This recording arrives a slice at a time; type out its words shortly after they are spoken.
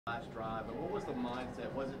last drive, but what was the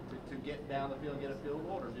mindset? Was it to get down the field and get a field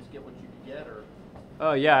goal, or just get what you could get? Or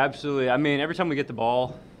Oh yeah, absolutely. I mean, every time we get the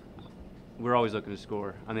ball, we're always looking to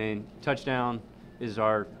score. I mean, touchdown is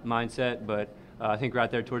our mindset, but I think right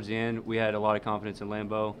there towards the end, we had a lot of confidence in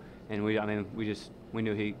Lambeau, and we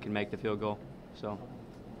knew he could make the field goal. So.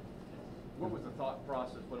 What was the thought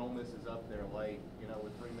process when Ole Miss is up there late? You know,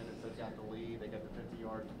 with 3 minutes, they've got the lead, they got the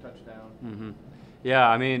 50-yard touchdown. Mm-hmm. Yeah,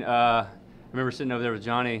 I mean, I remember sitting over there with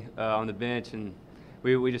Johnny on the bench, and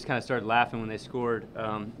we just kind of started laughing when they scored.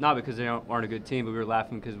 Not because they aren't a good team, but we were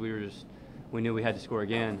laughing because we knew we had to score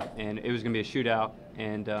again, and it was going to be a shootout.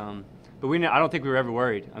 And but I don't think we were ever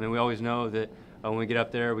worried. I mean, we always know that when we get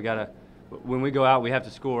up there, when we go out, we have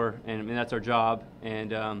to score, and that's our job.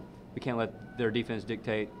 And we can't let their defense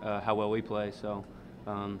dictate how well we play. So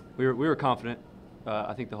we were confident.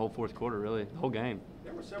 I think the whole fourth quarter, really, the whole game.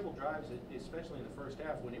 There were several drives, especially in the first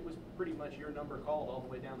half, when it was pretty much your number called all the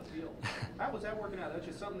way down the field. How was that working out? That's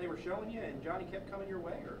just something they were showing you, and Johnny kept coming your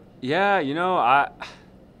way, or? Yeah,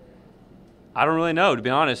 I don't really know, to be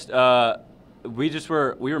honest. We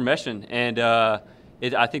were meshing, and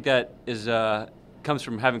I think that comes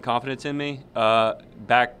from having confidence in me.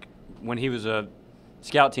 Back when he was a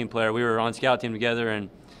scout team player, we were on scout team together, and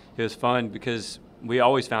it was fun because we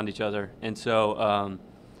always found each other. And so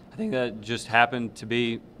I think that just happened to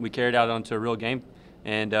be we carried out onto a real game,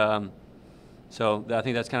 and so I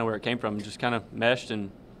think that's kind of where it came from. Just kind of meshed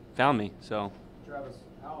and found me. So. Travis,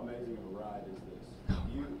 how amazing of a ride is this?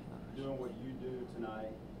 You doing what you do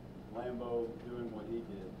tonight, Lambeau doing what he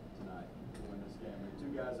did tonight to win this game. I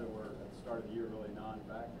mean, two guys that were at the start of the year really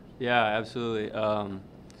non-factors. Yeah, absolutely.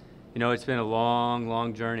 It's been a long,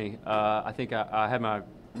 long journey. I think I had my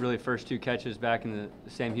really first two catches back in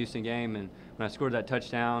the same Houston game, and when I scored that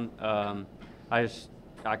touchdown, I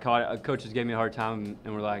caught it. Coaches gave me a hard time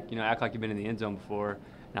and were like, act like you've been in the end zone before.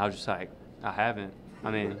 And I was just like, I haven't.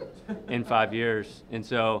 I mean, in 5 years. And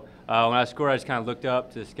so when I scored, I just kind of looked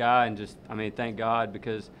up to the sky and thank God,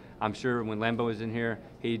 because I'm sure when Lambeau was in here,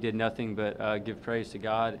 he did nothing but give praise to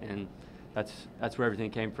God, and that's where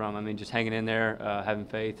everything came from. I mean, just hanging in there, having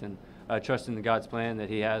faith, and trusting the God's plan that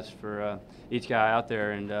He has for each guy out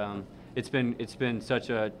there. And it's been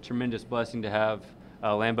such a tremendous blessing to have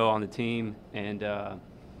Lambeau on the team, and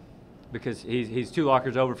because he's 2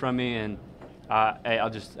 lockers over from me, and I'll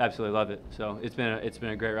just absolutely love it. So it's been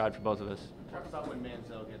a great ride for both of us. Talk about when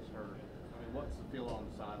Manziel gets hurt. I mean, what's the feel on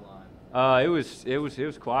the sideline? It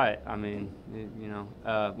was quiet. I mean,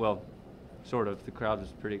 well, sort of. The crowd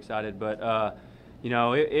was pretty excited, but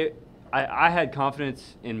I had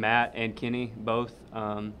confidence in Matt and Kenny both.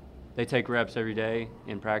 They take reps every day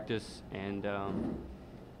in practice, and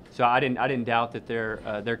so I didn't doubt that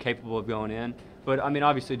they're capable of going in. But I mean,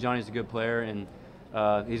 obviously Johnny's a good player, and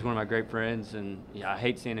he's one of my great friends, and I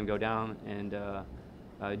hate seeing him go down. And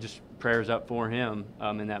just prayers up for him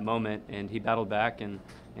in that moment, and he battled back, and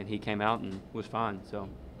he came out and was fine. So.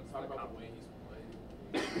 Let's talk about the way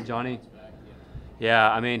he's played. Johnny.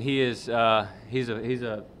 Yeah, I mean he's a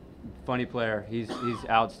funny player. He's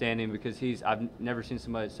outstanding because I've never seen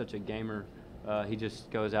somebody that's such a gamer. He just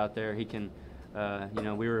goes out there. He can,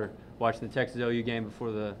 we were watching the Texas OU game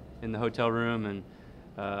in the hotel room, and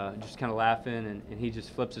just kind of laughing, and he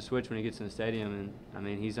just flips a switch when he gets in the stadium. And I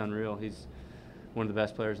mean, he's unreal. He's one of the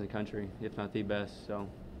best players in the country, if not the best. So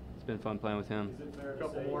it's been fun playing with him. Is it fair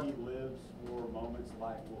to say he lives for moments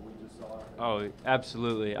like what we just saw? Oh,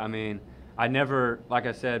 absolutely. I mean, I never, like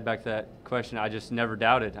I said back to that question, I just never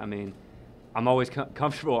doubted. I mean, I'm always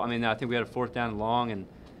comfortable. I mean, I think we had a 4th down and long, and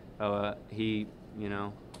he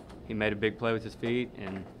made a big play with his feet,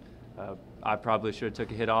 and I probably should have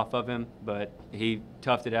took a hit off of him, but he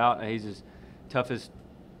toughed it out. He's the toughest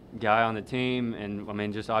guy on the team, and I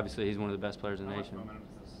mean, just obviously he's one of the best players in the nation. How much momentum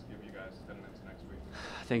does this give you guys heading into next week?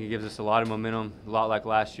 I think it gives us a lot of momentum, a lot like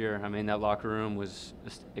last year. I mean, that locker room was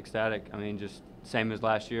ecstatic. I mean, just same as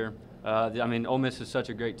last year. I mean, Ole Miss is such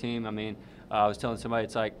a great team. I mean, I was telling somebody,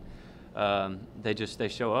 it's like they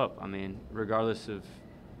show up. I mean, regardless of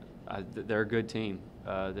they're a good team.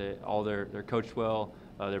 They're coached well.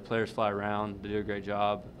 Their players fly around. They do a great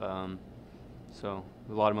job. So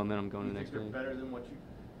a lot of momentum going into next week. Better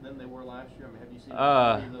than they were last year. I mean, have you seen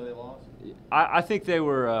them even though they lost? I think they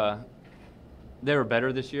were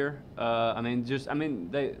better this year.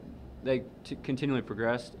 They continually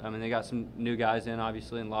progressed. I mean, they got some new guys in,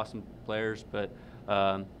 obviously, and lost some players, but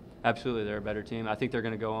absolutely they're a better team. I think they're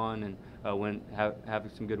going to go on and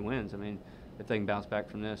have some good wins. I mean, if they can bounce back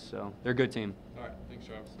from this. So they're a good team. All right. Thanks,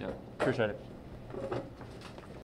 Travis. Yeah, appreciate it.